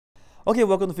Okay,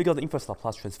 we're going to figure out the inverse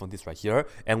Laplace transform this right here.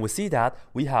 And we see that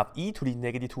we have e to the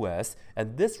negative 2s,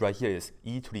 and this right here is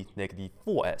e to the negative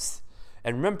 4s.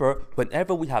 And remember,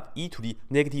 whenever we have e to the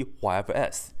negative whatever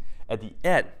s, at the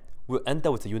end, we'll end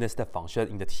up with a unit step function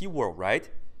in the t world, right?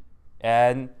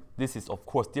 And this is, of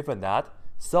course, different than that.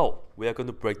 So we are going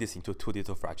to break this into two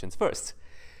little fractions first.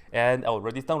 And I'll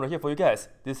write this down right here for you guys.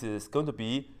 This is going to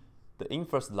be the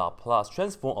inverse Laplace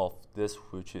transform of this,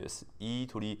 which is e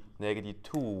to the negative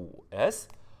 2s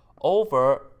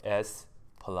over s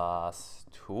plus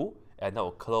 2. And I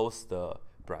will close the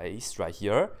brace right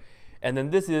here. And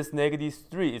then this is negative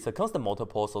 3. It's a constant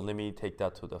multiple, so let me take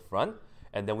that to the front.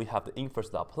 And then we have the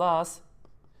inverse Laplace.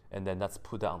 And then let's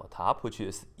put that on the top, which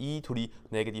is e to the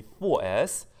negative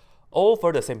 4s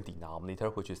over the same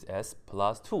denominator, which is s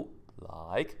plus 2,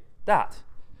 like that.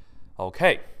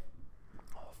 Okay.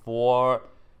 For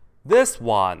this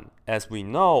one, as we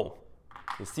know,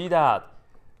 you see that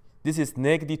this is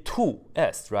negative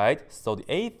 2s, right? So the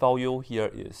a value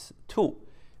here is 2.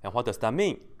 And what does that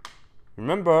mean?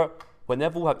 Remember,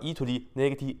 whenever we have e to the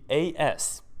negative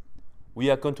as, we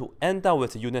are going to end up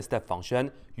with a unit step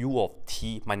function u of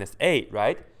t minus a,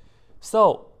 right?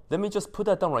 So let me just put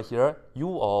that down right here,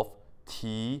 u of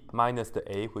t minus the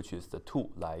a, which is the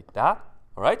 2, like that,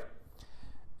 all right?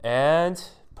 And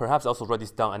perhaps also write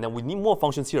this down, and then we need more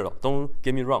functions here. Don't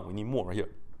get me wrong, we need more right here.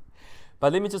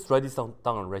 But let me just write this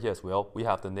down right here as well. We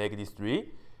have the negative 3.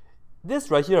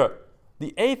 This right here,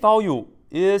 the a value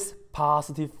is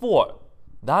positive 4.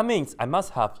 That means I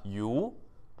must have u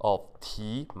of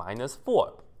t minus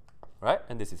 4, right?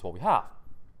 And this is what we have.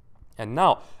 And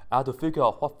now I have to figure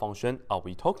out what function are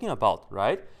we talking about,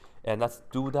 right? And let's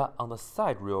do that on the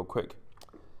side real quick.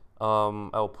 I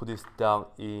will put this down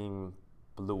in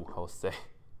blue, I'll say.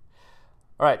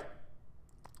 All right,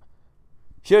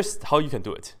 here's how you can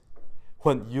do it.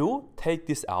 When you take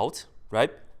this out,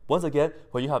 right? Once again,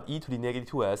 when you have e to the negative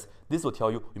 2s, this will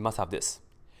tell you you must have this.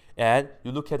 And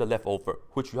you look at the leftover,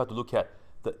 which you have to look at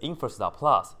the inverse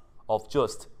Laplace of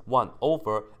just 1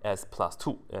 over s plus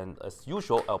 2. And as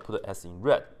usual, I'll put the s in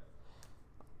red.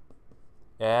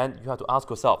 And you have to ask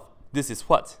yourself, this is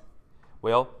what?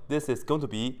 Well, this is going to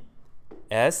be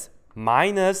s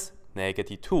minus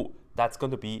negative 2. That's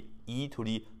going to be e to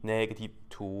the negative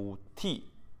 2t,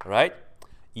 right?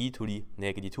 E to the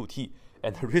negative 2t.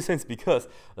 And the reason is because,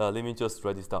 let me just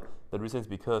write this down. The reason is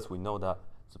because we know that,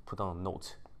 so put down a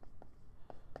note.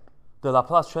 The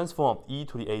Laplace transform of e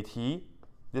to the at,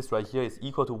 this right here is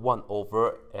equal to 1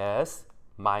 over s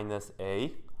minus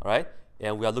a, all right?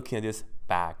 And we are looking at this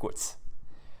backwards.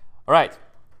 All right,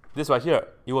 this right here,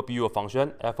 it will be your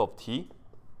function f of t.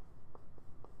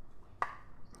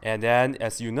 And then,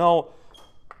 as you know,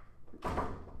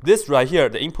 this right here,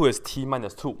 the input is t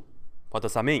minus 2. What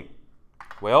does that mean?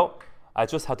 Well, I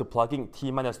just have to plug in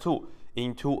t minus 2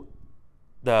 into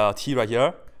the t right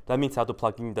here. That means I have to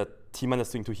plug in the t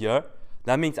minus 2 into here.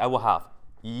 That means I will have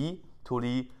e to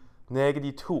the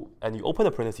negative 2. And you open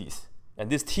the parentheses. And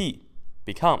this t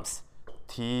becomes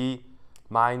t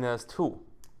minus 2,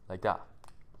 like that.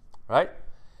 Right?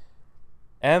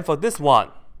 And for this one,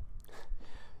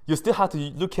 you still have to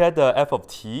look at the f of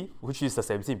t, which is the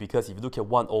same thing, because if you look at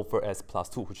 1 over s plus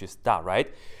 2, which is that,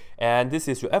 right? And this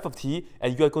is your f of t,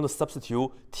 and you are going to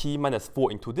substitute t minus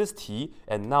 4 into this t,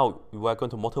 and now you are going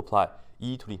to multiply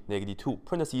e to the negative 2,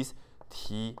 parentheses,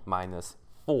 t minus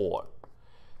 4.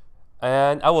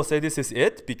 And I will say this is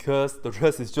it, because the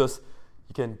rest is just,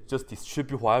 you can just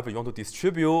distribute however you want to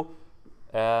distribute.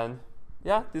 And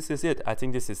yeah, this is it. I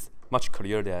think this is much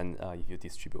clearer than if you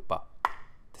distribute, but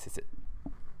this is it.